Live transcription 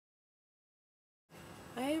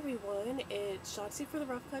Hi everyone, it's Shotzi for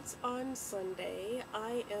TheRoughCuts on Sunday.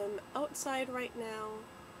 I am outside right now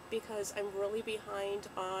because I'm really behind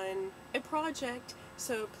on a project,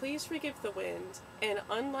 so please forgive the wind. And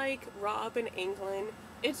unlike Rob in England,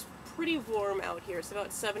 it's pretty warm out here. It's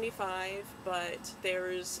about 75, but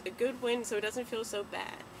there's a good wind so it doesn't feel so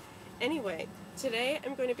bad. Anyway, today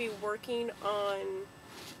I'm going to be I'm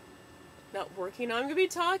going to be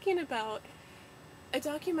talking about a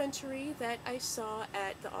documentary that I saw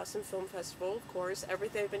at the Awesome Film Festival. Of course,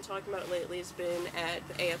 everything I've been talking about lately has been at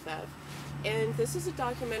the AFF. And this is a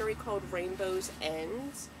documentary called Rainbow's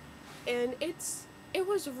End. And it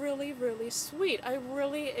was really, really sweet. I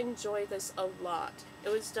really enjoyed this a lot. It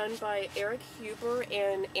was done by Eric Heuber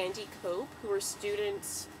and Andy Cope, who were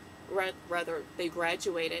students, rather, they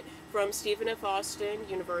graduated from Stephen F. Austin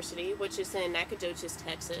University, which is in Nacogdoches,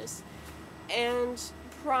 Texas. And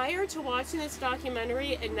prior to watching this documentary,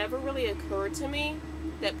 it never really occurred to me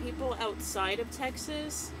that people outside of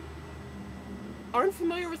Texas aren't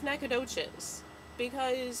familiar with Nacogdoches.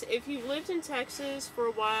 Because if you've lived in Texas for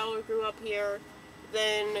a while or grew up here,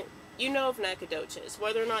 then you know of Nacogdoches,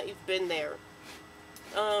 whether or not you've been there.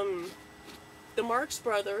 The Marx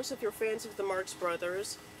Brothers, if you're fans of the Marx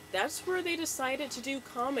Brothers, that's where they decided to do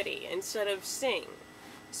comedy instead of sing.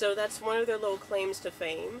 So that's one of their little claims to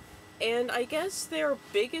fame. And I guess their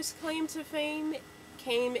biggest claim to fame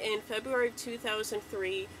came in February of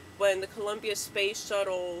 2003 when the Columbia Space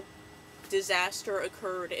Shuttle disaster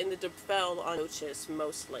occurred and the debris fell on Nacogdoches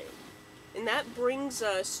mostly. And that brings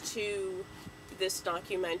us to this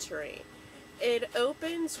documentary. It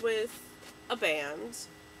opens with a band,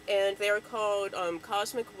 and they are called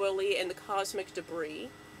Cosmic Willie and the Cosmic Debris.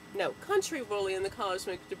 No, Country Willie and the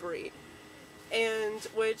Cosmic Debris. And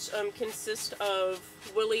which consists of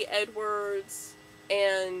Willie Edwards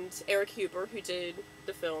and Eric Heuber, who did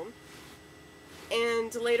the film.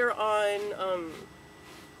 And later on, I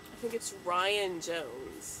think it's Ryan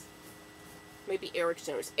Jones. Maybe Eric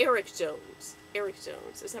Jones. Eric Jones. Eric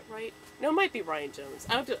Jones. Is that right? No, it might be Ryan Jones.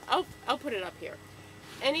 I'll put it up here.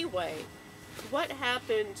 Anyway, what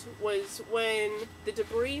happened was when the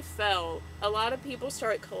debris fell, a lot of people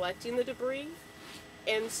started collecting the debris.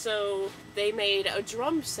 And so they made a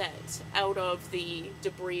drum set out of the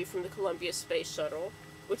debris from the Columbia Space Shuttle,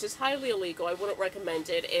 which is highly illegal. I wouldn't recommend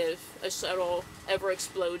it if a shuttle ever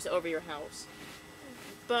explodes over your house.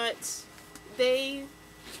 But they,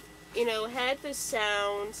 had this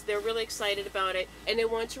sound, they're really excited about it, and they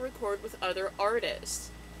want to record with other artists.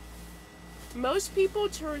 Most people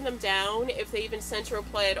turn them down if they even sent a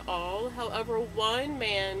reply at all. However, one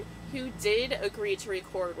man who did agree to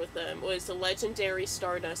record with them was the legendary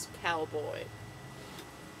Stardust Cowboy.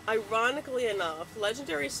 Ironically enough,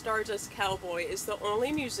 legendary Stardust Cowboy is the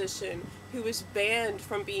only musician who was banned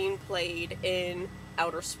from being played in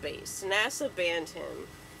outer space. NASA banned him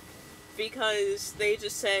because they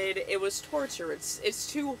just said it was torture. It's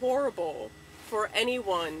too horrible for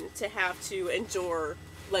anyone to have to endure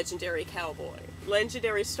legendary cowboy.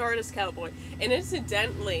 Legendary Stardust Cowboy. And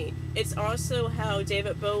incidentally, it's also how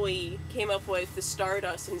David Bowie came up with the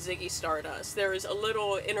Stardust and Ziggy Stardust. There is a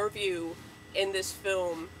little interview in this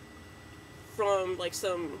film from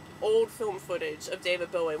some old film footage of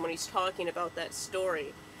David Bowie when he's talking about that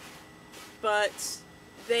story. But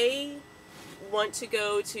they want to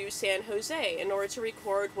go to San Jose in order to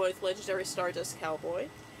record with legendary Stardust Cowboy.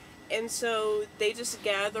 And so they just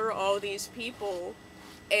gather all these people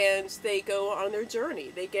and they go on their journey.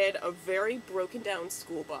 They get a very broken down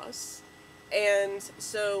school bus. And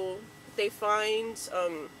so they find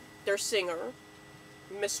their singer,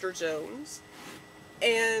 Mr. Jones.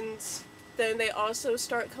 And then they also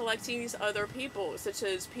start collecting these other people, such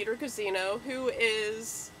as Peter Guzzino, who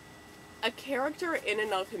is a character in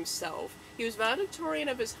and of himself. He was valedictorian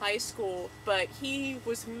of his high school, but he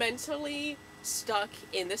was mentally stuck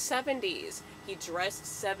in the 70s. He dressed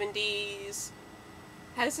 70s,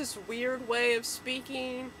 has this weird way of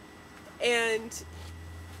speaking, and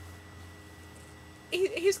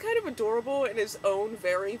he's kind of adorable in his own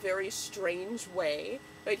very, very strange way,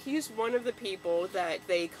 but he's one of the people that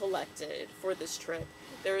they collected for this trip.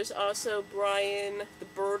 There's also Brian, the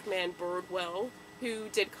Birdman Birdwell, who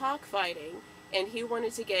did cockfighting, and he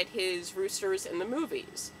wanted to get his roosters in the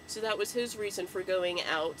movies. So that was his reason for going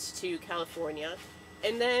out to California.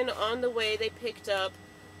 And then on the way, they picked up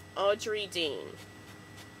Audrey Dean.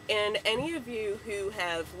 And any of you who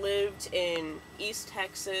have lived in East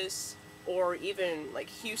Texas, or even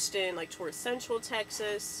Houston, towards Central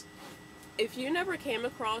Texas, if you never came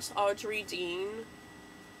across Audrey Dean,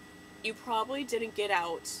 you probably didn't get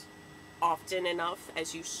out often enough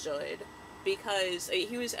as you should. because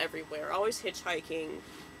he was everywhere, always hitchhiking.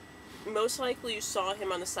 Most likely you saw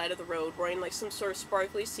him on the side of the road wearing like some sort of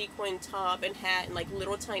sparkly sequin top and hat and like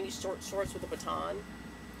little tiny short shorts with a baton.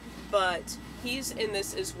 But he's in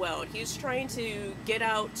this as well. He's trying to get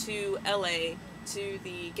out to LA, to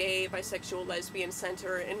the Gay, Bisexual, Lesbian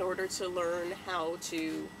Center, in order to learn how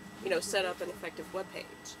to, set up an effective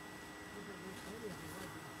webpage.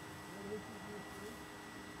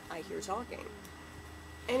 I hear talking.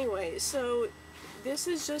 Anyway, so this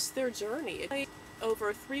is just their journey. It's like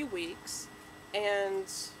over 3 weeks, and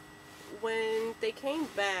when they came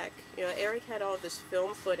back, Eric had all this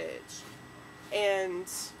film footage, and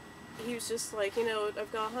he was just like,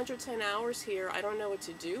 I've got 110 hours here, I don't know what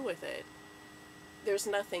to do with it. There's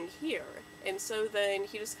nothing here. And so then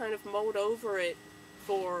he just kind of mulled over it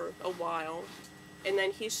for a while, and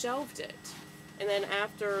then he shelved it. And then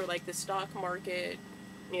after, like, the stock market,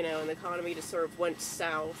 and the economy just sort of went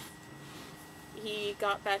south, he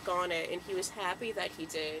got back on it, and he was happy that he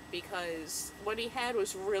did, because what he had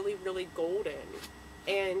was really, really golden.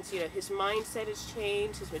 And, his mindset has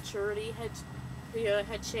changed, his maturity had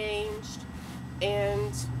changed,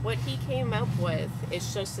 and what he came up with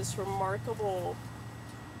is just this remarkable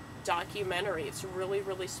documentary. It's really,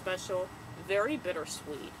 really special, very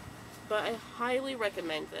bittersweet, but I highly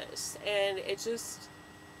recommend this. And it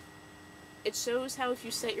shows how if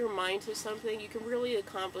you set your mind to something, you can really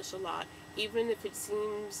accomplish a lot, even if it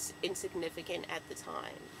seems insignificant at the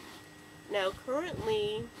time. Now,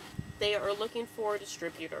 currently, they are looking for a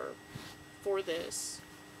distributor for this,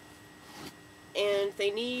 and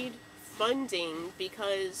they need funding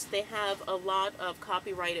because they have a lot of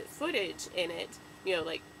copyrighted footage in it,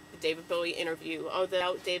 like the David Bowie interview,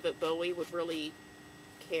 although David Bowie would really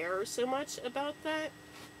care so much about that,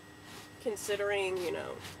 considering,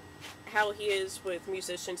 how he is with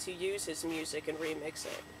musicians who use his music and remix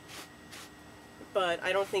it. But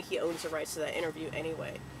I don't think he owns the rights to that interview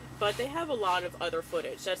anyway. But they have a lot of other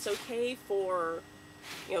footage that's okay for,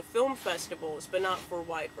 film festivals, but not for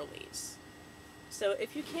wide release. So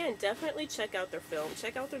if you can, definitely check out their film,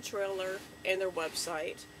 check out their trailer and their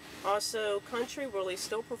website. Also, Country Willie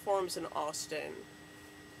still performs in Austin,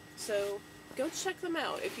 so go check them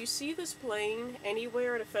out. If you see this playing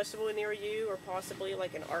anywhere at a festival near you, or possibly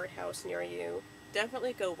like an art house near you,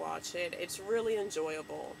 definitely go watch it. It's really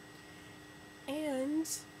enjoyable. And,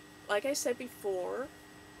 like I said before,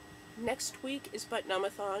 next week is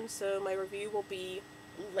Butt-Numb-a-thon, so my review will be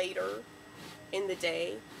later in the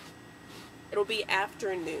day. It'll be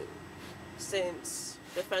afternoon, since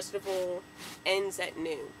the festival ends at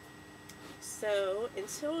noon. So,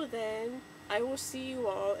 until then, I will see you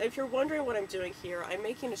all. If you're wondering what I'm doing here, I'm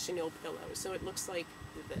making a chenille pillow, so it looks like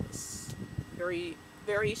this. Very,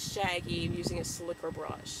 very shaggy, I'm using a slicker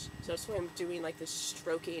brush. So that's why I'm doing like this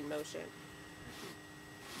stroking motion.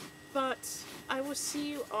 But I will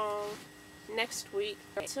see you all next week.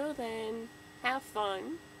 Until then, have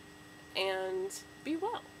fun and be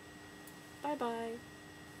well. Bye-bye.